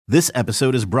This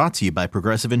episode is brought to you by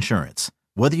Progressive Insurance.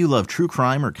 Whether you love true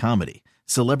crime or comedy,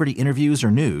 celebrity interviews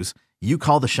or news, you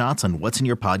call the shots on what's in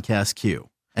your podcast queue.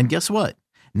 And guess what?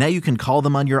 Now you can call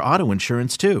them on your auto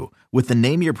insurance too with the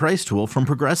Name Your Price tool from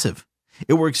Progressive.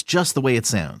 It works just the way it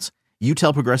sounds. You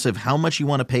tell Progressive how much you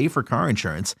want to pay for car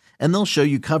insurance, and they'll show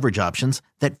you coverage options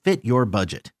that fit your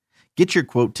budget. Get your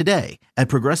quote today at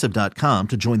Progressive.com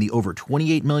to join the over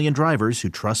 28 million drivers who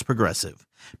trust Progressive.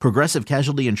 Progressive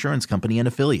Casualty Insurance Company and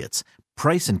Affiliates.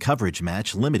 Price and coverage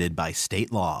match limited by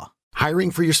state law. Hiring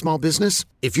for your small business?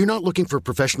 If you're not looking for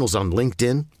professionals on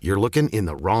LinkedIn, you're looking in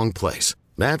the wrong place.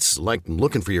 That's like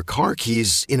looking for your car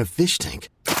keys in a fish tank.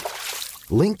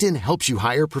 LinkedIn helps you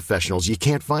hire professionals you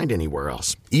can't find anywhere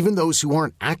else, even those who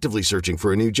aren't actively searching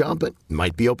for a new job but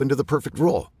might be open to the perfect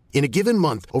role. In a given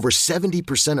month, over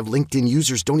 70% of LinkedIn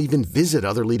users don't even visit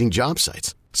other leading job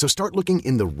sites. So start looking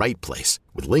in the right place.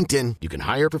 With LinkedIn, you can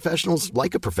hire professionals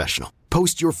like a professional.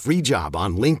 Post your free job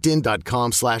on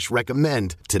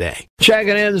linkedin.com/recommend today.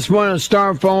 Checking in this morning on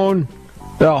Starphone,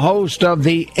 the host of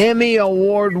the Emmy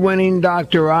Award-winning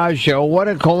Dr. Oz Show. What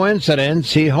a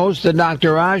coincidence. He hosts the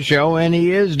Dr. Oz Show, and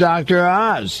he is Dr.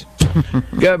 Oz.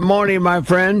 Good morning, my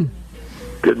friend.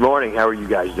 Good morning. How are you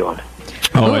guys doing?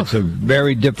 Oh, it's a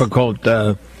very difficult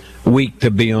week to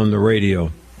be on the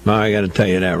radio. I got to tell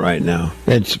you that right now.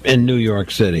 It's in New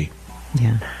York City.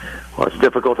 Yeah. Well, it's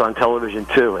difficult on television,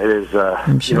 too. It is,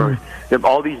 I'm sure.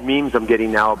 All these memes I'm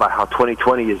getting now about how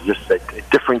 2020 is just a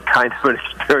different kind of an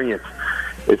experience.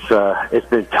 It's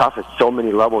been tough at so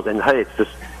many levels. And, hey,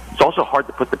 it's also hard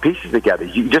to put the pieces together.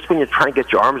 Just when you're trying to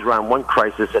get your arms around one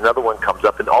crisis, another one comes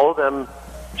up, and all of them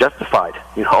justified.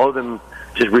 All of them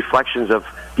just reflections of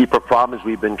deeper problems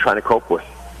we've been trying to cope with.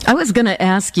 I was going to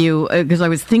ask you, because I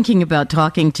was thinking about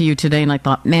talking to you today, and I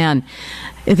thought, man,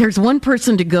 if there's one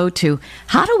person to go to,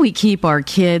 how do we keep our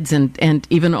kids and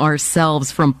even ourselves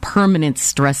from permanent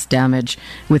stress damage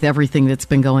with everything that's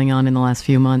been going on in the last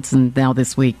few months and now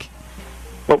this week?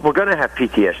 Well, we're going to have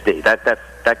PTSD.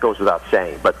 That goes without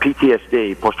saying. But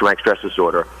PTSD, post-traumatic stress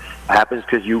disorder, happens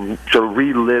because you sort of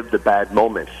relive the bad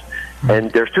moments.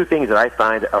 And there's two things that I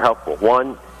find are helpful.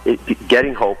 One,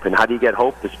 getting hope, and how do you get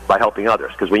hope? Is by helping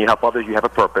others, because when you help others, you have a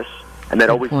purpose, and that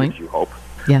always gives you hope.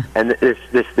 Yeah. And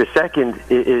the second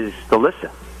is to listen.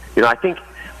 I think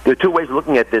the two ways of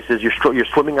looking at this is you're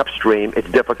swimming upstream. It's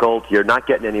difficult. You're not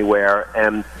getting anywhere,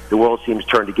 and the world seems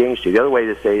turned against you. The other way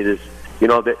to say it is,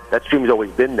 that stream's always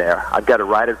been there. I've got to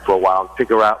ride it for a while and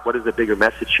figure out what is the bigger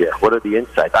message here. What are the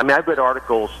insights? I mean, I've read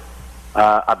articles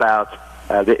about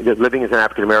living as an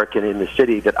African American in the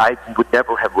city that I would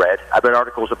never have read. I've read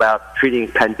articles about treating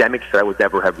pandemics that I would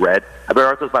never have read. I've read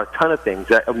articles about a ton of things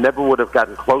that I never would have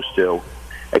gotten close to,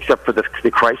 except for the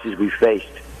crises we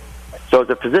faced. So as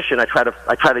a physician, I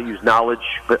try to use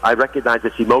knowledge, but I recognize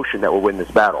it's emotion that will win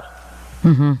this battle.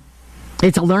 Mm-hmm.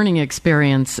 It's a learning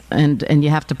experience, and you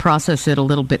have to process it a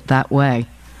little bit that way.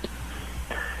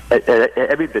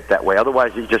 Every bit that way.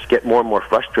 Otherwise, you just get more and more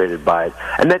frustrated by it.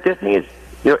 And the thing is,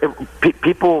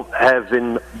 people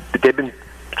they've been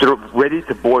sort of ready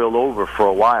to boil over for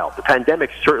a while. The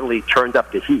pandemic certainly turned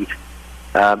up the heat.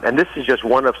 And this is just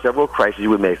one of several crises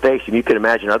we may face. And you can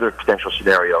imagine other potential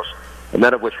scenarios,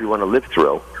 none of which we want to live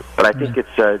through. But I think it's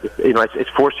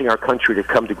forcing our country to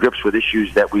come to grips with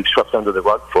issues that we've swept under the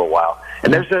rug for a while.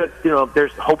 And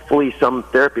there's hopefully some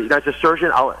therapy. As a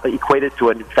surgeon, I'll equate it to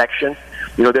an infection.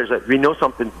 We know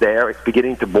something's there. It's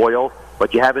beginning to boil,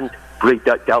 but you haven't really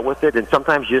dealt with it. And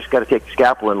sometimes you just got to take the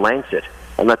scalpel and lance it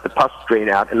and let the pus drain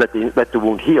out and let the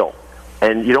wound heal.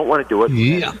 And you don't want to do it.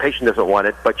 Yeah. The patient doesn't want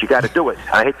it, but you got to do it.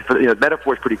 I hate to, the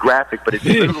metaphor is pretty graphic, but it's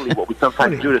literally what we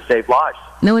sometimes do to save lives.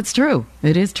 No, it's true.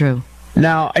 It is true.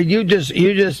 Now, you just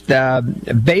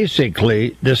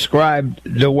basically described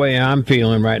the way I'm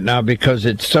feeling right now, because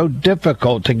it's so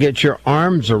difficult to get your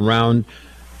arms around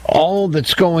all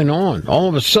that's going on. All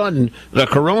of a sudden, the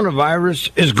coronavirus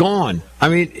is gone. I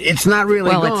mean, it's not really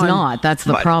gone. Well, it's not. That's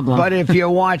the problem. But if you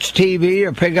watch TV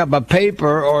or pick up a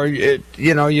paper or,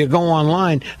 you go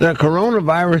online, the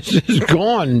coronavirus is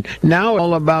gone. Now it's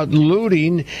all about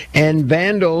looting and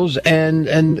vandals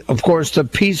and of course, the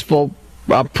peaceful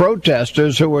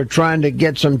protesters who are trying to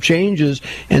get some changes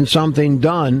and something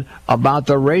done about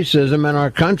the racism in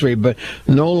our country. But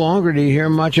no longer do you hear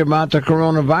much about the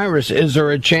coronavirus. Is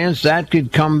there a chance that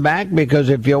could come back? Because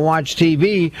if you watch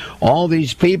TV, all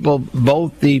these people,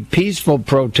 both the peaceful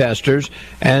protesters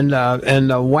and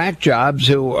the whack jobs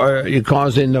who are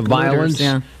causing the violence,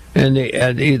 and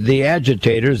the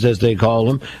agitators, as they call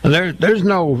them. And there's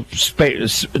no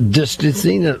space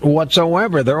distancing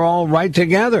whatsoever. They're all right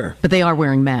together. But they are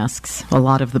wearing masks, a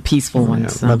lot of the peaceful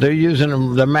ones. Yeah, but they're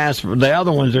using the mask. The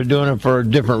other ones are doing it for a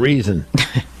different reason.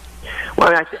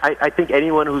 Well, I think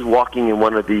anyone who's walking in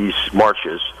one of these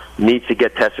marches needs to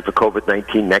get tested for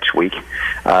COVID-19 next week.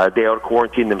 They ought to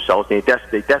quarantine themselves. They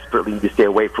desperately need to stay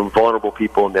away from vulnerable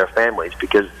people and their families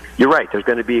because you're right, there's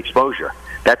going to be exposure.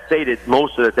 That stated,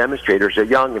 most of the demonstrators are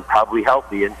young and probably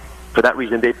healthy, and for that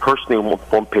reason, they personally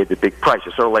won't pay the big price.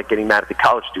 It's sort of like getting mad at the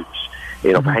college students,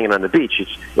 for hanging on the beach.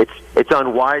 It's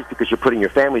unwise because you're putting your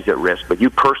families at risk, but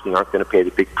you personally aren't going to pay the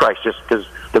big price just because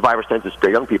the virus tends to spare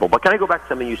young people. But can I go back to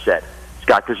something you said,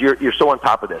 Scott, because you're so on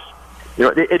top of this.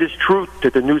 It is true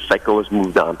that the news cycle has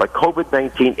moved on, but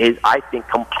COVID-19 is, I think,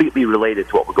 completely related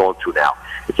to what we're going through now.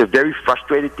 It's a very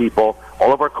frustrated people.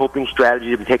 All of our coping strategies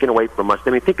have been taken away from us.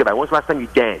 I mean, think about it. When's the last time you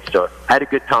danced or had a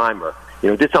good time or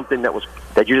did something that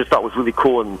you just thought was really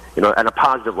cool and a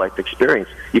positive life experience?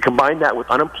 You combine that with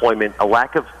unemployment, a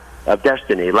lack of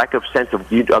destiny, a lack of sense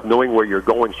of knowing where you're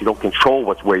going, so you don't control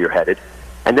where you're headed,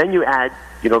 and then you add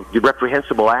the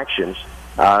reprehensible actions.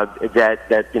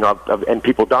 And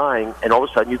people dying, and all of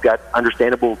a sudden you've got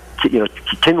understandable,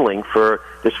 kindling for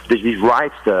these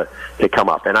riots to come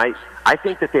up. And I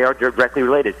think that they are directly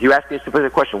related. You asked me a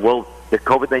specific question: will the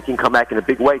COVID-19 come back in a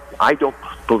big way? I don't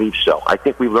believe so. I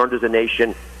think we've learned as a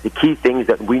nation the key things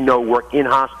that we know work in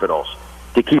hospitals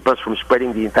to keep us from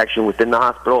spreading the infection within the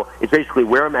hospital. It's basically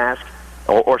wear a mask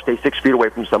or stay 6 feet away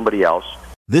from somebody else.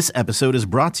 This episode is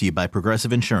brought to you by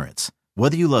Progressive Insurance.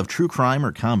 Whether you love true crime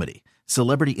or comedy,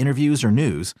 celebrity interviews or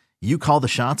news, you call the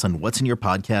shots on what's in your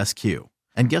podcast queue.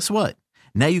 And guess what?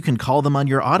 Now you can call them on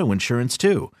your auto insurance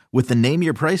too with the Name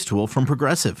Your Price tool from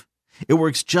Progressive. It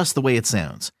works just the way it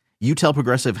sounds. You tell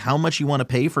Progressive how much you want to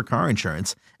pay for car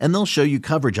insurance, and they'll show you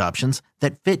coverage options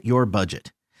that fit your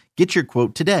budget. Get your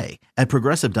quote today at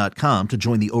Progressive.com to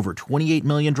join the over 28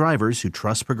 million drivers who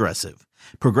trust Progressive.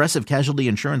 Progressive Casualty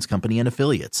Insurance Company and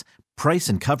Affiliates. Price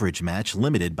and coverage match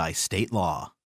limited by state law.